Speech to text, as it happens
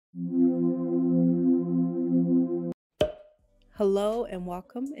Hello and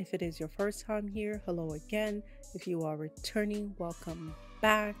welcome. If it is your first time here, hello again. If you are returning, welcome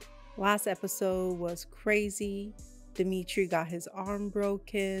back. Last episode was crazy. Dimitri got his arm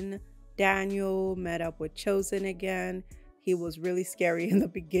broken. Daniel met up with Chosen again. He was really scary in the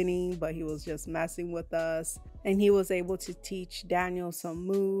beginning, but he was just messing with us. And he was able to teach Daniel some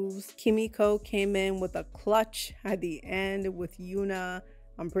moves. Kimiko came in with a clutch at the end with Yuna.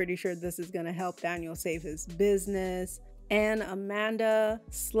 I'm pretty sure this is going to help Daniel save his business. And Amanda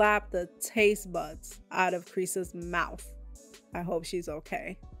slapped the taste buds out of Kreese's mouth. I hope she's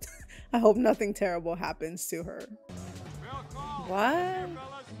okay. I hope nothing terrible happens to her. What?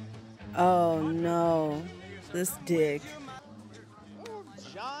 Oh no, this dick.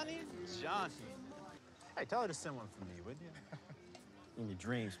 Johnny. Hey, tell her to send one for me, would you? In your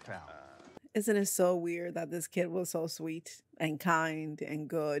dreams, pal. Isn't it so weird that this kid was so sweet and kind and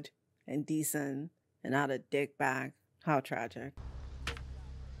good and decent and not a dick bag? How tragic.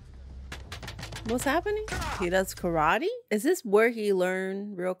 What's happening? He does karate? Is this where he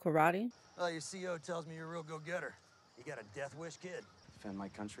learned real karate? Oh, your CO tells me you're a real go-getter. You got a death wish, kid. Defend my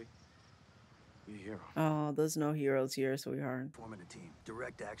country. Be a hero. Oh, there's no heroes here, sweetheart. Forming a team.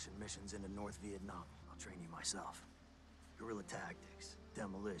 Direct action missions into North Vietnam. I'll train you myself. Guerrilla tactics,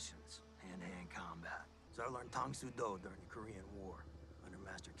 demolitions, hand-to-hand combat. So I learned Tang Soo Do during the Korean War under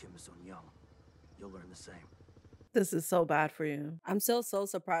Master Kim Il-sung. You'll learn the same. This is so bad for you. I'm still so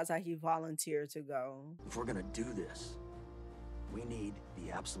surprised that he volunteered to go. If we're gonna do this, we need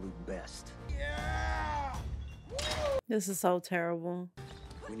the absolute best. This is so terrible.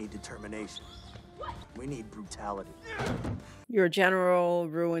 We need determination. We need brutality. Your general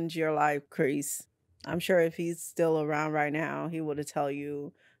ruined your life, Kreese. I'm sure if he's still around right now, he would tell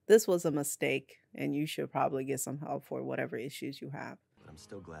you this was a mistake and you should probably get some help for whatever issues you have. But I'm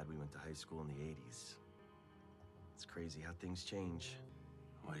still glad we went to high school in the 80s. It's crazy how things change.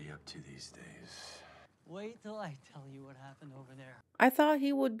 What are you up to these days? Wait till I tell you what happened over there. I thought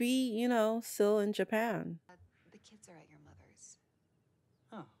he would be, still in Japan. The kids are at your mother's.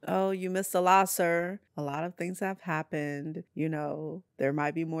 Oh, you missed a lot, sir. A lot of things have happened. There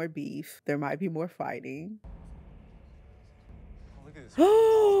might be more beef. There might be more fighting. Oh, look at this.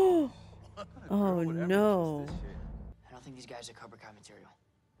 Oh, no. I don't think these guys are Cobra Kai material.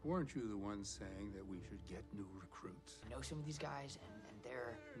 Weren't you the one saying that we should get new recruits? I know some of these guys, and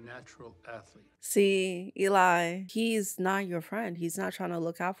they're... Natural athletes. See, Eli, he's not your friend. He's not trying to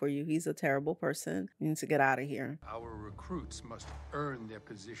look out for you. He's a terrible person. You need to get out of here. Our recruits must earn their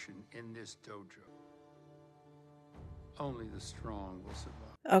position in this dojo. Only the strong will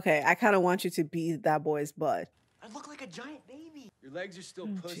survive. Okay, I kind of want you to beat that boy's butt. I look like a giant baby. Your legs are still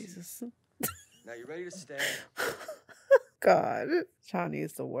Oh, pussy. Jesus. Now you ready to stand? God, Johnny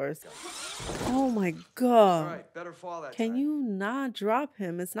is the worst. Oh my All God. right, better fall that Can time. you not drop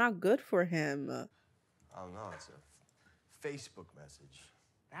him? It's not good for him. I don't know. It's a Facebook message.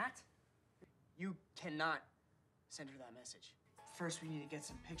 That? You cannot send her that message. First, we need to get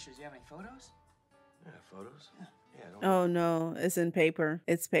some pictures. You have any photos? Yeah, photos. Yeah, don't. Oh no, it's in paper.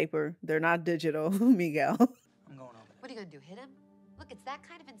 It's paper. They're not digital, Miguel. I'm going over there. What are you gonna do, hit him? Look, it's that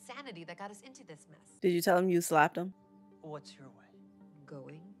kind of insanity that got us into this mess. Did you tell him you slapped him? What's your way?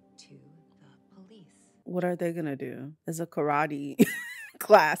 Going to the police. What are they gonna do? It's a karate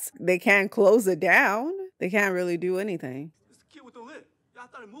class. They can't close it down. They can't really do anything. It's the kid with the lip. Y'all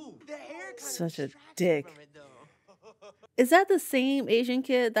thought it moved. The hair kind Such a of distracts dick. from it, though. Is that the same Asian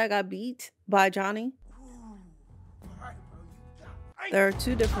kid that got beat by Johnny? There are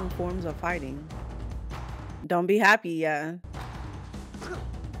two different forms of fighting. Don't be happy yet.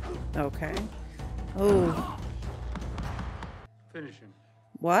 Okay. Oh, Finish him.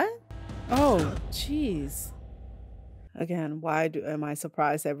 what? Oh, jeez. Again, why am I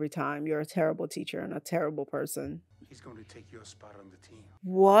surprised every time? You're a terrible teacher and a terrible person. He's going to take your spot on the team.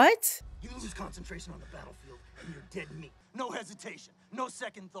 What? You lose concentration on the battlefield, and you're dead meat. No hesitation, no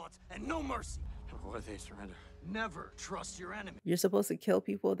second thoughts, and no mercy. What if they surrender? Never trust your enemy. You're supposed to kill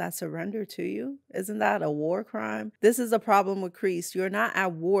people that surrender to you? Isn't that a war crime? This is a problem with Kreese. You're not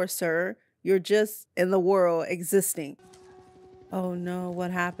at war, sir. You're just in the world existing. Oh no,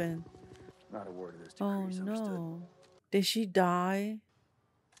 what happened? Not a word of this to Oh Kreese, understood? no. Did she die?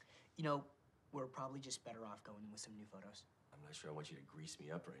 We're probably just better off going with some new photos. I'm not sure I want you to grease me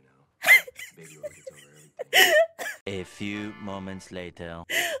up right now. Baby oil gets over everything. A few moments later.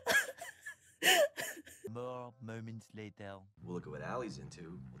 More moments later. We'll look at what Allie's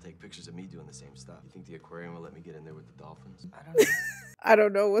into. We'll take pictures of me doing the same stuff. You think the aquarium will let me get in there with the dolphins? I don't know. I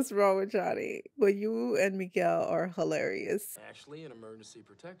don't know what's wrong with Johnny, but you and Miguel are hilarious. Actually, an emergency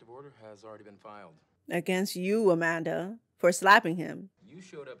protective order has already been filed. Against you, Amanda, for slapping him. You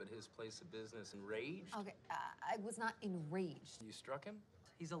showed up at his place of business enraged. Okay, I was not enraged. You struck him?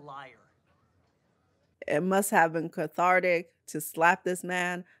 He's a liar. It must have been cathartic to slap this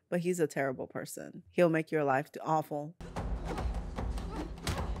man, but he's a terrible person. He'll make your life awful.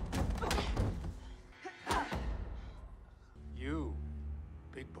 You,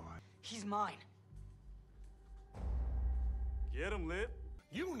 big boy. He's mine. Get him, Lip.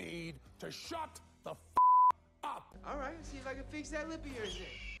 You need to shut the up. All right, let's see if I can fix that lip of yours in.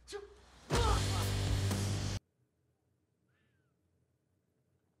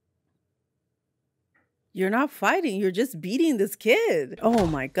 You're not fighting. You're just beating this kid. Oh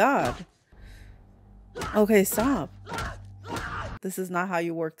my God. Okay, stop. This is not how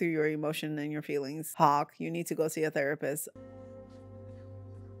you work through your emotion and your feelings. Hawk, you need to go see a therapist. I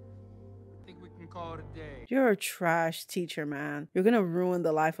think we can call it a day. You're a trash teacher, man. You're gonna ruin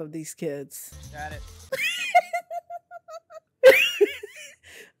the life of these kids. Got it.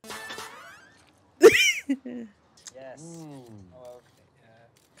 Yes. Oh, okay.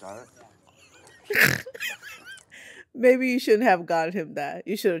 Got it? Maybe you shouldn't have gotten him that.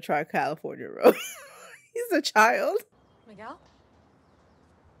 You should have tried California Road. He's a child. Miguel?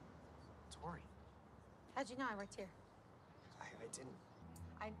 Tory, How'd you know I worked here? I didn't.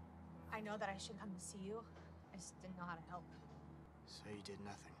 I know that I should come to see you. I just didn't know how to help. So you did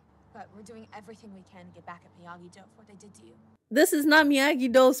nothing. But we're doing everything we can to get back at miyagi-do for what they did to you. This is not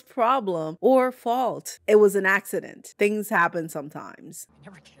Miyagi-Do's problem or fault. It was an accident. Things happen sometimes. I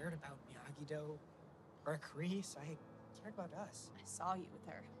never cared about miyagi-do or Kreese. I cared about us. I saw you with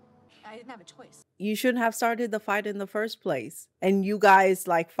her. I didn't have a choice. You shouldn't have started the fight in the first place. And you guys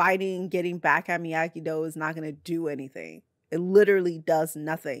like fighting, getting back at Miyagi-Do is not going to do anything. It literally does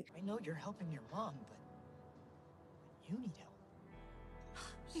nothing. I know you're helping your mom, but you need help.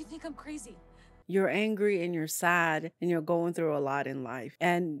 You think I'm crazy? You're angry and you're sad and you're going through a lot in life.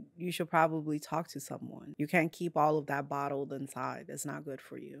 And you should probably talk to someone. You can't keep all of that bottled inside. It's not good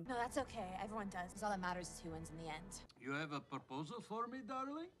for you. No, that's okay. Everyone does. Because all that matters is who wins in the end. You have a proposal for me,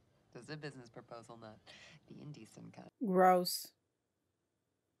 darling? Does a business proposal not be indecent, kind? Gross.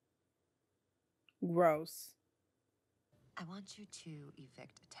 Gross. I want you to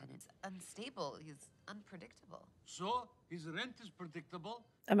evict a tenant. Unstable. He's unpredictable. So, his rent is predictable.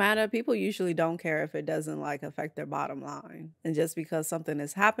 Amanda, people usually don't care if it doesn't like affect their bottom line. And just because something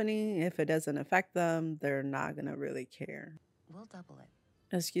is happening, if it doesn't affect them, they're not going to really care. We'll double it.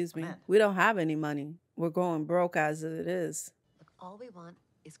 Excuse me. Amanda. We don't have any money. We're going broke as it is. Look, all we want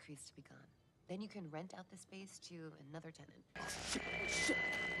is Kreese to be gone. Then you can rent out the space to another tenant.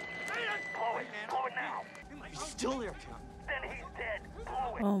 He's still there, Kim.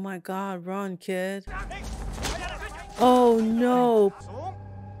 Oh my God, run, kid. Oh no.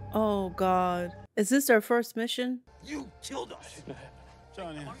 Oh God. Is this their first mission? You killed us.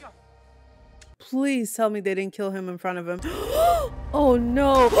 Johnny. Please tell me they didn't kill him in front of him. Oh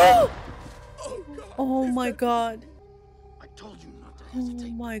no. Oh my God. I told you not to Oh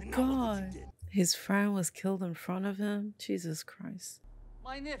hesitate. my And now look what you God. did. His friend was killed in front of him? Jesus Christ.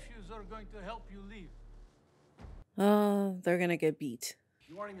 My nephews are going to help you leave. Oh, they're gonna get beat.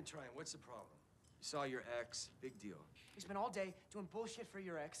 You aren't even trying. What's the problem? You saw your ex. Big deal. We spent all day doing bullshit for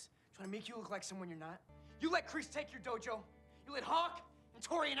your ex, trying to make you look like someone you're not. You let Kreese take your dojo. You let Hawk and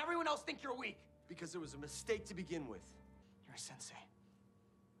Tory and everyone else think you're weak. Because it was a mistake to begin with. You're a sensei.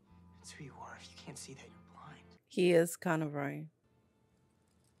 That's who you are. If you can't see that, you're blind. He is kind of right.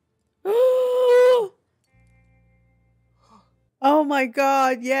 Oh my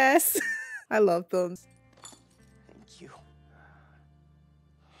God, yes. I love them. Thank you.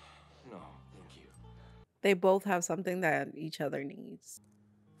 No, thank you. They both have something that each other needs.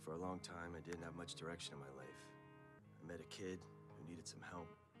 For a long time, I didn't have much direction in my life. I met a kid who needed some help,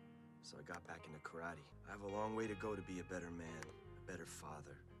 so I got back into karate. I have a long way to go to be a better man, a better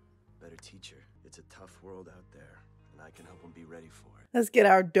father, a better teacher. It's a tough world out there, and I can help him be ready for it. Let's get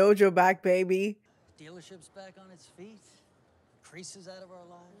our dojo back, baby. Dealership's back on its feet. Kreese is out of our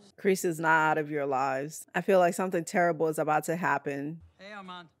lives. Kreese is not out of your lives. I feel like something terrible is about to happen. Hey,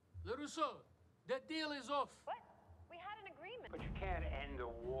 Armand. LaRusso, that deal is off. What? We had an agreement. But you can't end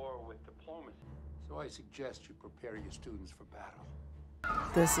a war with diplomacy. So I suggest you prepare your students for battle.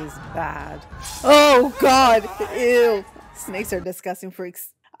 This is bad. Oh God, ew. Snakes are disgusting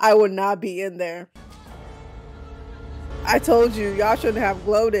freaks. I would not be in there. I told you, y'all shouldn't have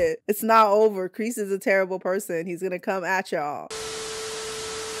gloated. It's not over. Kreese is a terrible person. He's gonna come at y'all.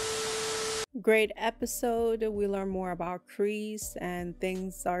 Great episode. We learn more about Kreese and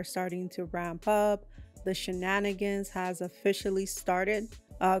things are starting to ramp up. The shenanigans has officially started.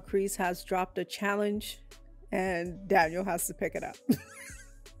 Kreese has dropped a challenge and Daniel has to pick it up.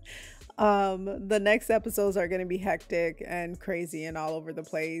 The next episodes are going to be hectic and crazy and all over the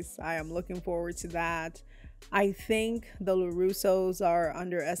place. I am looking forward to that. I think the LaRussos are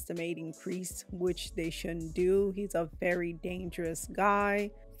underestimating Kreese, which they shouldn't do. He's a very dangerous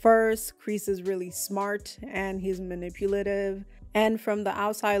guy. First, Kreese is really smart and he's manipulative. And from the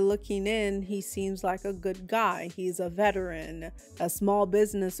outside looking in, he seems like a good guy. He's a veteran, a small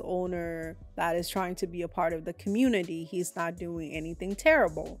business owner that is trying to be a part of the community. He's not doing anything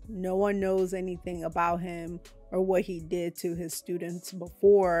terrible. No one knows anything about him or what he did to his students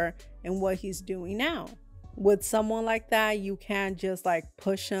before and what he's doing now. With someone like that, you can't just like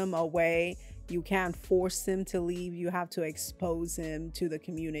push him away. You can't force him to leave. You have to expose him to the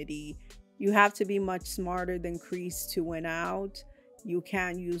community. You have to be much smarter than Kreese to win out. You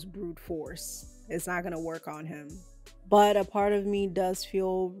can't use brute force. It's not going to work on him. But a part of me does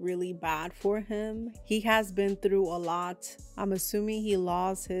feel really bad for him. He has been through a lot. I'm assuming he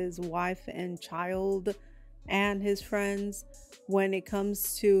lost his wife and child and his friends. When it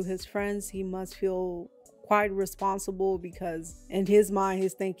comes to his friends, he must feel quite responsible because in his mind,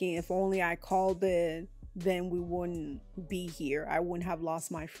 he's thinking, if only I called it, then we wouldn't be here. I wouldn't have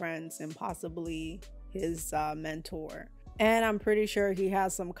lost my friends and possibly his mentor. And I'm pretty sure he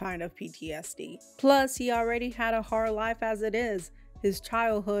has some kind of PTSD. Plus, he already had a hard life as it is. His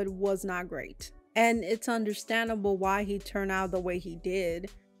childhood was not great. And it's understandable why he turned out the way he did.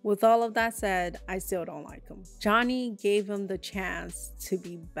 With all of that said, I still don't like him. Johnny gave him the chance to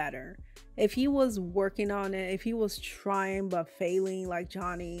be better. If he was working on it, if he was trying but failing like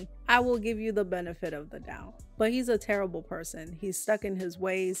Johnny, I will give you the benefit of the doubt. But he's a terrible person. He's stuck in his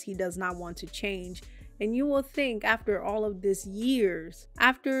ways. He does not want to change. And you will think after all of these years,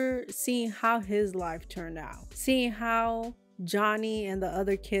 after seeing how his life turned out, seeing how Johnny and the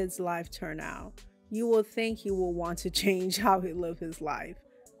other kids' life turned out, you will think he will want to change how he lived his life.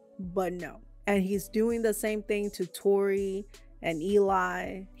 But no. And he's doing the same thing to Tory and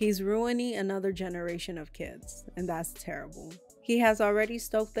Eli. He's ruining another generation of kids, and that's terrible. He has already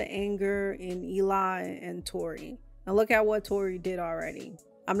stoked the anger in Eli and Tory. And look at what Tory did already.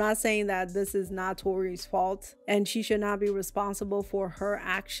 I'm not saying that this is not Tory's fault and she should not be responsible for her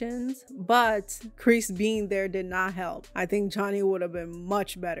actions, but Kreese being there did not help. I think Johnny would have been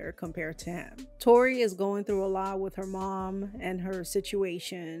much better compared to him. Tory is going through a lot with her mom and her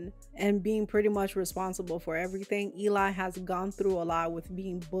situation and being pretty much responsible for everything. Eli has gone through a lot with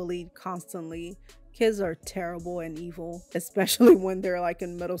being bullied constantly. Kids are terrible and evil, especially when they're like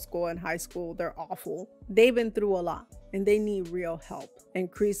in middle school and high school. They're awful. They've been through a lot and they need real help,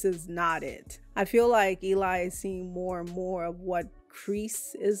 and Kreese is not it. I feel like Eli is seeing more and more of what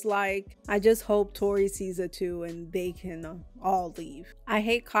Kreese is like. I just hope Tory sees it too and they can all leave. I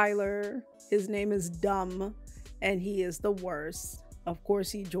hate Kyler. His name is dumb and he is the worst. Of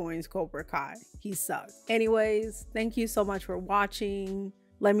course he joins Cobra Kai. He sucks. Anyways, thank you so much for watching.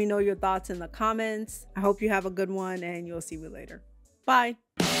 Let me know your thoughts in the comments. I hope you have a good one and you'll see me later. Bye.